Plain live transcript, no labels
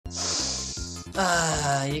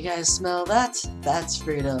You guys smell that? That's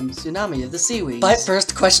freedom. Tsunami of the seaweeds. Bite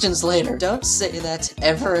first, questions later. Don't say that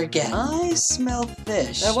ever again. I smell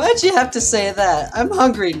fish. Now why'd you have to say that? I'm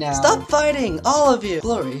hungry now. Stop fighting, all of you.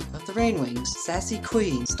 Glory of the rain wings. Sassy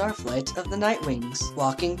queen. Starflight of the night wings.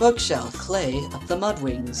 Walking bookshelf. Clay of the mud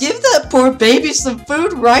wings. Give that poor baby some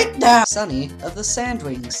food right now. Sunny of the sand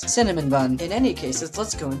wings. Cinnamon bun. In any cases,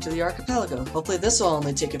 let's go into the archipelago. Hopefully this will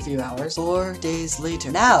only take a few hours. 4 days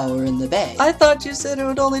later. Now we're in the bay. I thought you said it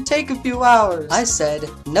would only take a few hours. I said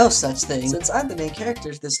no such thing. Since I'm the main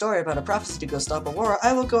character to this story about a prophecy to go stop a war,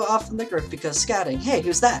 I will go off from the griff because scouting. Hey,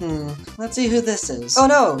 who's that? Let's see who this is. Oh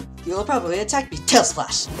no, you will probably attack me. Tail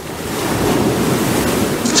splash.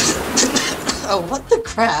 Oh, what the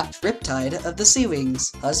crap? Riptide of the sea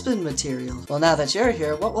wings. Husband material. Well, now that you're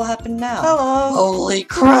here, what will happen now? Hello. Holy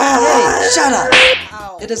crap! Hey, shut up!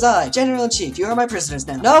 Ow. It is I, General-in-Chief. You are my prisoners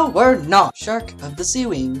now. No, we're not. Shark of the sea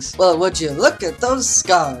wings. Well, would you look at those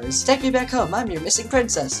scars? Take me back home. I'm your missing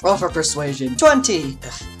princess. Roll for persuasion. 20.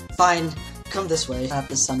 Ugh, fine. Come this way. At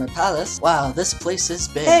the summer palace. Wow, this place is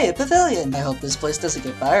big. Hey, a pavilion! I hope this place doesn't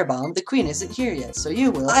get firebombed. The queen isn't here yet, so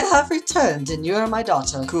you will. I have returned, and you are my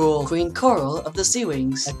daughter. Cool. Queen Coral of the Sea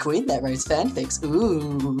Wings. A queen that writes fanfics.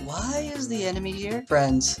 Ooh. Why is the enemy here?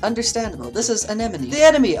 Friends. Understandable. This is Anemone. The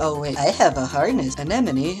enemy! Oh, wait. I have a harness.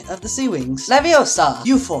 Anemone of the Sea Wings. Leviosa!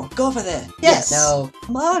 You four, go over there. Yes. No.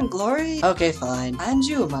 Come on, Glory. Okay, fine. And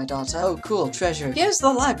you, my daughter. Oh, cool. Treasure. Here's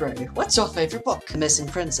the library. What's your favorite book? The Missing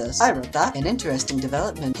Princess. I wrote that. An interesting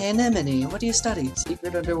development. Hey, Anemone, what do you study?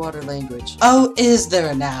 Secret underwater language. Oh, is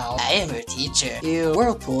there now? I am her teacher. You.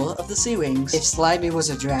 Whirlpool of the Sea Wings. If Slimy was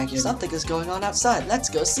a dragon. Something is going on outside. Let's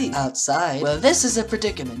go see. Outside? Well, this is a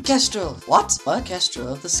predicament. Kestrel. What? What? Kestrel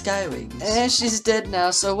of the Sky Wings. She's dead now,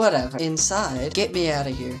 so whatever. Inside? Get me out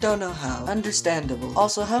of here. Don't know how. Understandable.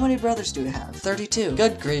 Also, how many brothers do you have? 32.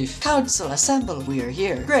 Good grief. Council, assemble. We are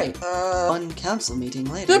here. Great. One council meeting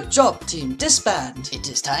later. Good job, team. Disband. It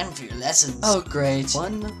is time for your lessons. Oh, great.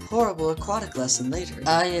 One horrible aquatic lesson later.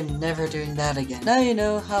 I am never doing that again. Now you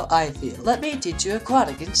know how I feel. Let me teach you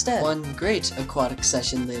aquatic instead. One great aquatic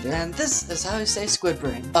session later. And this is how you say squid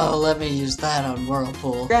brain. Oh, let me use that on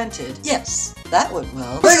Whirlpool. Granted. Yes, that went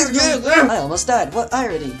well. I almost died. What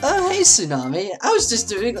irony. Oh, hey, Tsunami. I was just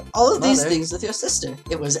doing all of these things with your sister.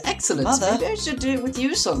 It was excellent. Mother, maybe I should do it with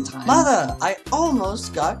you sometime. Mother, I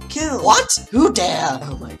almost got killed. What? Who dare?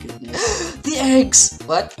 Oh my goodness. The eggs.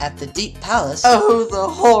 What? At the deep palace. Oh, the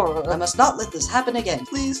horror. I must not let this happen again.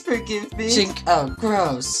 Please forgive me. Chink. Oh,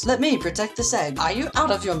 gross. Let me protect this egg. Are you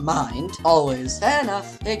out of your mind? Always. Fair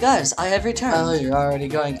enough. Hey guys, I have returned. Oh, you're already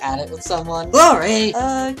going at it with someone. Glory!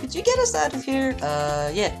 Could you get us out of here?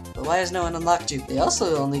 Yeah. But why has no one unlocked you? They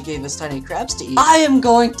also only gave us tiny crabs to eat. I am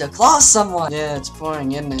going to claw someone. Yeah, it's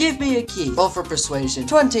pouring, isn't it? Give me a key. Roll for persuasion.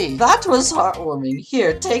 20. That was heartwarming.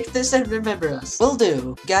 Here, take this and remember us. Will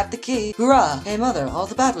do. Got the key. Hurrah. Hey mother, all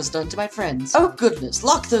the bad was done to my friends. Oh goodness,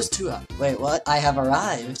 lock those two up. Wait, what? I have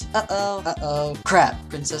arrived. Uh-oh. Crap.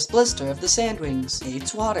 Princess Blister of the Sandwings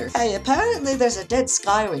hates water. Hey, apparently there's a dead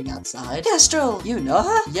skywing outside. Kestrel, you know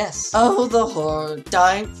her? Yes. Oh, the horror.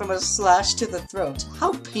 Dying from a slash to the throat.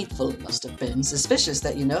 How painful it must have been. Suspicious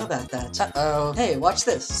that you know about that. Uh-oh. Hey, watch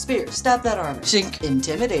this. Spear, stab that armor. Shink.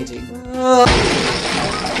 Intimidating.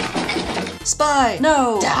 Spy!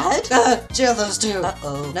 No! Dad? Jail those two!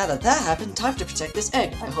 Uh-oh. Now that that happened, time to protect this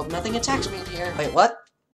egg. I hope nothing attacks me in here. Wait, what?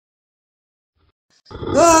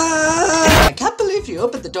 Ah! I can't believe you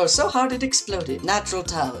opened the door so hard it exploded. Natural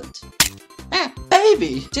talent.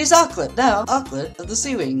 Baby! She's Auklet now. Auklet of the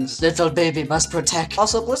Sea Wings. Little baby must protect.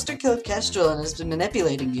 Also, Blister killed Kestrel and has been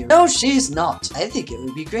manipulating you. No, she's not. I think it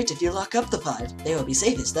would be great if you lock up the 5. They will be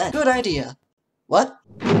safest then. Good idea. What?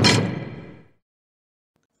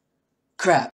 Crap.